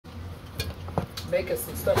making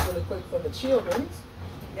some stuff really quick for the children.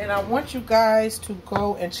 And I want you guys to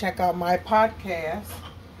go and check out my podcast,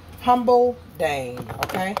 Humble Dame,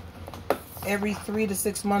 okay? Every 3 to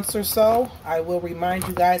 6 months or so, I will remind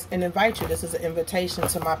you guys and invite you. This is an invitation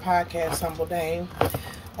to my podcast, Humble Dame.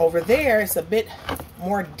 Over there, it's a bit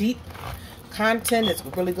more deep content. It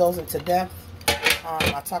really goes into depth.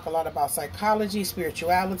 I talk a lot about psychology,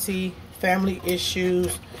 spirituality, family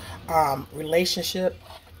issues, relationship,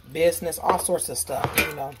 business, all sorts of stuff,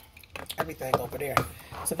 you know, everything over there.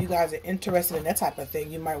 So if you guys are interested in that type of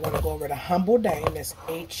thing, you might want to go over to Humble Dame. That's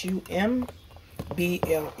HUMBLEDAME.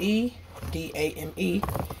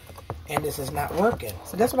 And this is not working.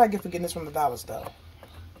 So that's what I get for getting this from the dollar store.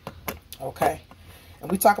 Okay.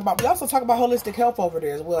 And we also talk about holistic health over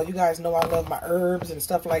there as well. You guys know I love my herbs and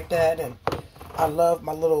stuff like that. And I love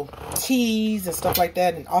my little teas and stuff like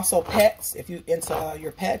that. And also pets. If you into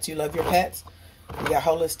your pets, you love your pets. We got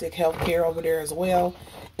holistic health care over there as well.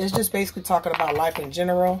 It's just basically talking about life in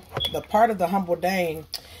general. The part of the Humble Dame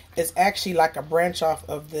is actually like a branch off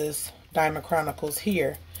of this Diamond Chronicles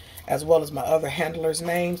here, as well as my other handlers'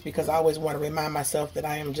 names, because I always want to remind myself that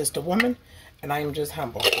I am just a woman and I am just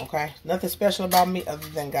humble, okay? Nothing special about me other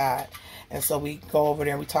than God. And so we go over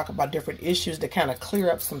there and we talk about different issues to kind of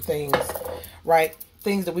clear up some things, right?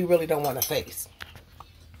 Things that we really don't want to face.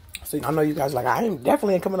 So I know you guys are like, I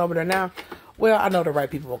definitely ain't coming over there now. Well, I know the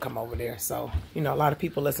right people will come over there. So, you know, a lot of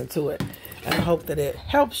people listen to it. And I hope that it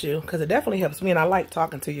helps you, because it definitely helps me. And I like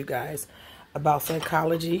talking to you guys about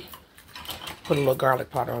psychology. Put a little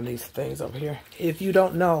garlic powder on these things over here. If you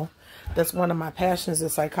don't know, that's one of my passions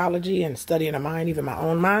is psychology and studying the mind, even my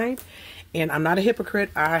own mind. And I'm not a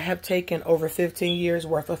hypocrite. I have taken over 15 years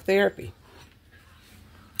worth of therapy.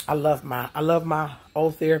 I love my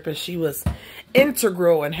old therapist. She was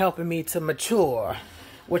integral in helping me to mature,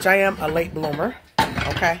 which I am a late bloomer.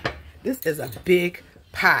 Okay. This is a big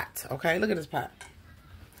pot. Okay. Look at this pot.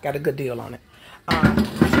 Got a good deal on it.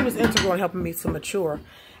 She was integral in helping me to mature.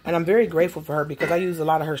 And I'm very grateful for her because I use a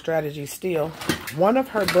lot of her strategies still. One of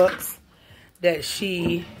her books that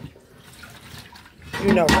she,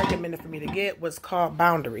 you know, recommended for me to get was called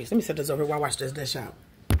Boundaries. Let me set this over while I watch this dish out.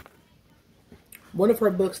 One of her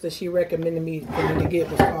books that she recommended for me to get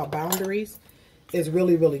was called Boundaries. It's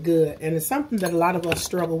really, really good. And it's something that a lot of us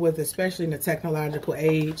struggle with, especially in the technological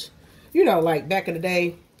age. You know, like back in the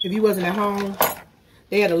day, if you wasn't at home,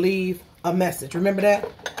 they had to leave a message. Remember that?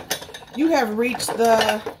 You have reached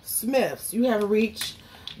the Smiths. You have reached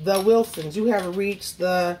the Wilsons. You have reached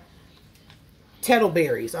the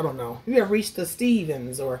Tettleberries. I don't know. You have reached the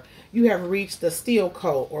Stevens, or you have reached the Steel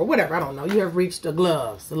Coat, or whatever. I don't know. You have reached the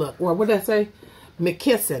Gloves. Look, or what did I say?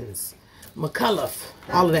 McKisson's, McCullough,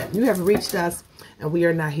 all of that. You have reached us, and we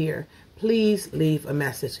are not here. Please leave a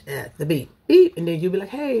message at the beep. Beep. And then you'll be like,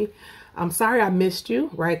 hey, I'm sorry I missed you,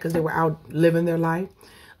 right? Because they were out living their life.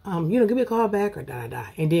 You know, give me a call back or da-da-da.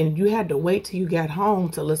 And then you had to wait till you got home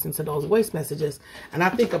to listen to those voice messages. And I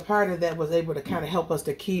think a part of that was able to kind of help us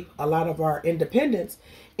to keep a lot of our independence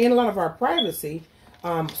and a lot of our privacy.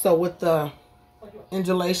 So with the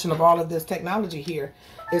indulation of all of this technology here,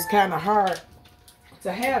 it's kind of hard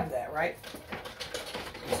to have that, right?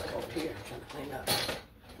 Let's go up here, I'm trying to clean up.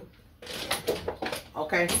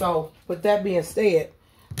 Okay, so with that being said,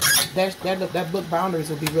 that book Boundaries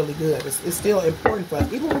will be really good. It's still important for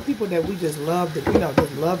us, even with people that we just love, you know,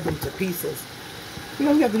 just love them to pieces. You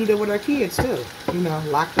know, we have to do that with our kids too. You know,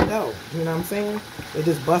 lock the door. You know what I'm saying? They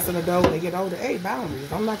just busting the door when they get older. Hey, boundaries.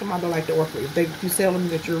 I'm knocking my door like the orphan. If you tell them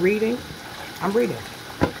that you're reading, I'm reading.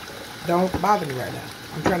 Don't bother me right now.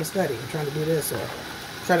 I'm trying to study. I'm trying to do this, or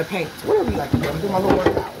trying to paint. Whatever you like to do. I'm doing my little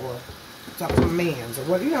workout, or talk to my mans, or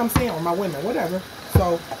what, you know what I'm saying, or my women, whatever.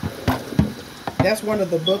 So that's one of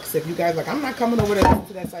the books. If you guys like, I'm not coming over there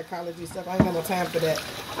to that psychology stuff. I ain't got no time for that.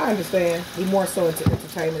 I understand. We're more so into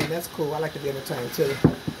entertainment, and that's cool. I like to be entertained too.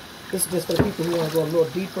 This is just for the people who want to go a little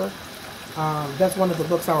deeper. That's one of the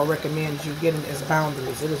books I would recommend you getting is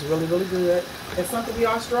Boundaries. It is really, really good. It's something we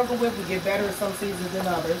all struggle with. We get better in some seasons than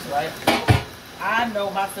others, right? I know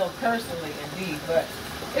myself personally, indeed, but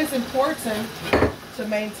it's important to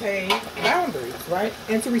maintain boundaries, right?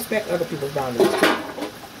 And to respect other people's boundaries too.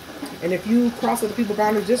 And if you cross other people's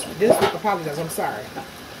boundaries, just apologize. I'm sorry.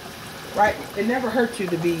 Right? It never hurts you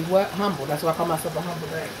to be what? Humble. That's why I call myself a humble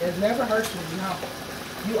man. It never hurts you to be humble.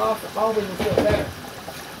 You also always will feel better.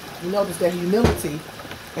 You notice that humility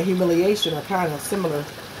and humiliation are kind of similar.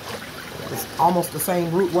 It's almost the same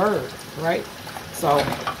root word, right? So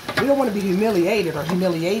we don't want to be humiliated or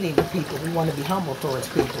humiliating to people. We want to be humble towards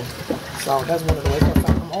people. So that's one of the ways.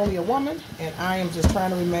 I'm only a woman, and I am just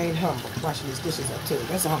trying to remain humble. Washing these dishes up too.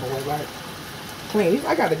 That's a humble way, right? clean.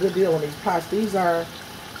 I got a good deal on these pots. These are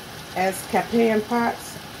Escapan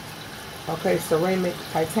pots. Okay, ceramic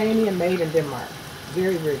titanium, made in Denmark.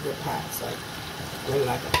 Very, very good pots. Like, really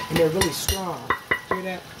like them. And they're really strong. Hear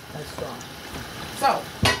that? That's strong. So,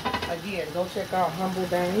 again, go check out Humble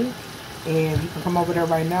Dame. And you can come over there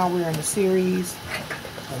right now. We're in the series.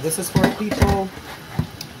 And this is for people.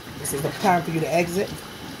 This is the time for you to exit.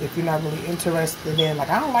 If you're not really interested in, like,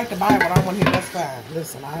 I don't like the Bible, I don't want to hear, that's fine.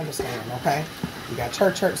 Listen, I understand, okay? You got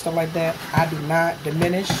church hurt, stuff like that. I do not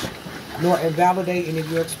diminish nor invalidate any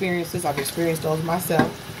of your experiences. I've experienced those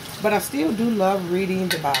myself. But I still do love reading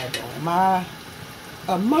the Bible. Am I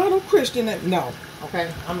a model Christian? No,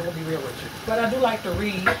 okay? I'm going to be real with you. But I do like to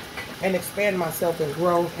read and expand myself and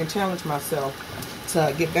grow and challenge myself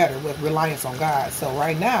to get better with reliance on God. So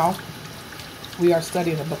right now, we are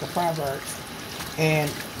studying the book of Proverbs. And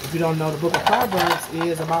if you don't know, the book of Proverbs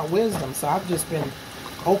is about wisdom. So I've just been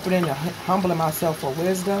opening and humbling myself for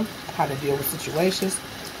wisdom, how to deal with situations,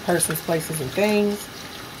 persons, places, and things.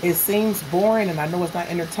 It seems boring, and I know it's not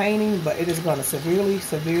entertaining, but it is going to severely,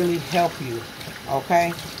 severely help you,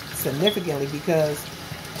 okay? Significantly, because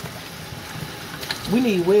we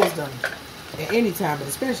need wisdom at any time, but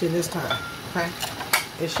especially in this time, okay?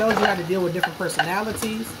 It shows you how to deal with different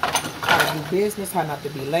personalities, how to do business, how not to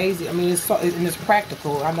be lazy. I mean, and it's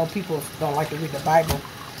practical. I know people don't like to read the Bible,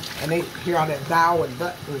 and they hear all that thou and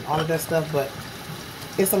but and all of that stuff, but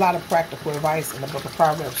it's a lot of practical advice in the book of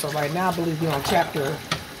Proverbs. So right now, I believe we're on chapter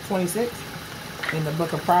 26 in the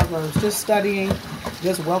book of Proverbs. Just studying,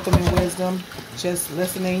 just welcoming wisdom, just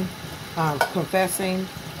listening, confessing,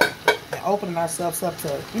 and opening ourselves up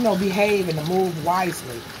to, behave and to move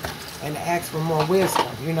wisely and to ask for more wisdom,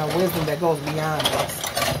 wisdom that goes beyond us.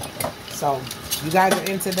 So you guys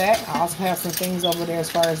are into that. I also have some things over there as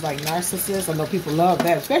far as like narcissists. I know people love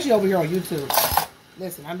that, especially over here on YouTube.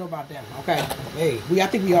 Listen, I know about them, okay? Hey, I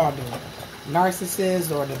think we all do.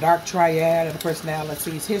 Narcissists, or the dark triad of the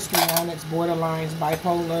personalities, histrionics, borderlines,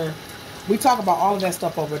 bipolar. We talk about all of that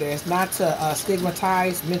stuff over there. It's not to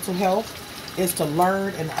stigmatize mental health. It's to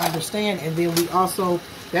learn and understand. And then we also,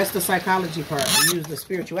 that's the psychology part. We use the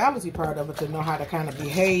spirituality part of it to know how to kind of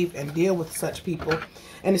behave and deal with such people.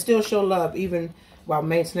 And to still show love even while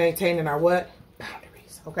maintaining our what?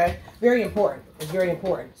 Boundaries, okay? Very important. It's very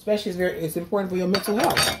important. Especially it's important for your mental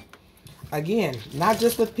health. Again, not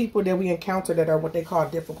just with people that we encounter that are what they call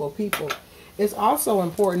difficult people. It's also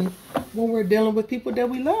important when we're dealing with people that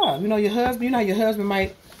we love. Your husband, your husband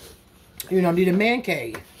might, need a man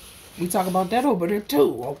cave. We talk about that over there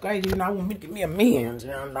too, okay? I want me to give me a man.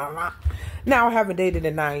 Now, I haven't dated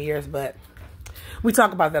in 9 years, but we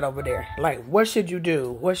talk about that over there. Like, what should you do?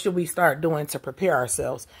 What should we start doing to prepare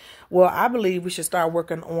ourselves? Well, I believe we should start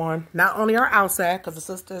working on not only our outside, because the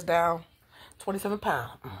sister's down 27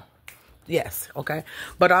 pounds. Yes, okay.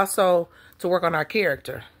 But also to work on our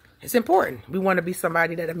character. It's important. We want to be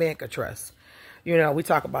somebody that a man can trust. We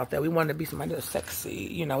talk about that. We want to be somebody that's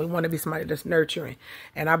sexy. We want to be somebody that's nurturing.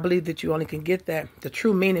 And I believe that you only can get that, the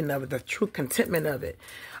true meaning of it, the true contentment of it,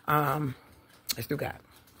 is through God.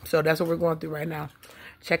 So that's what we're going through right now.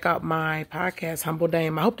 Check out my podcast, Humble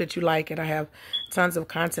Dame. I hope that you like it. I have tons of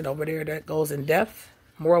content over there that goes in depth.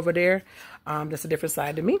 More over there. That's a different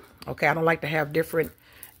side to me. Okay, I don't like to have different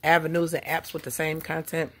avenues and apps with the same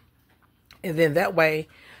content. And then that way,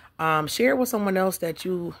 share it with someone else that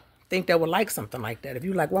you think that would like something like that. If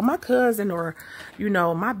you like, well, my cousin or,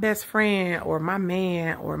 my best friend or my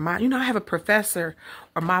man or my, I have a professor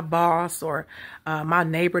or my boss or my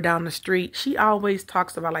neighbor down the street. She always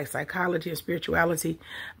talks about like psychology and spirituality,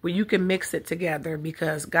 where you can mix it together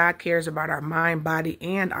because God cares about our mind, body,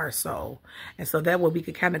 and our soul. And so that way we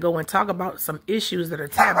could kind of go and talk about some issues that are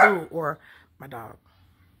taboo, or my dog,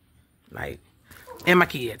 like, and my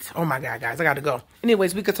kids. Oh my God, guys, I got to go.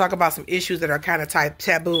 Anyways, we could talk about some issues that are kind of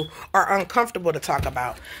taboo or uncomfortable to talk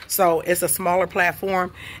about. So it's a smaller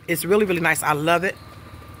platform. It's really, really nice. I love it.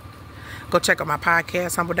 Go check out my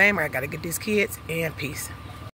podcast, Humble Dame. I got to get these kids, and peace.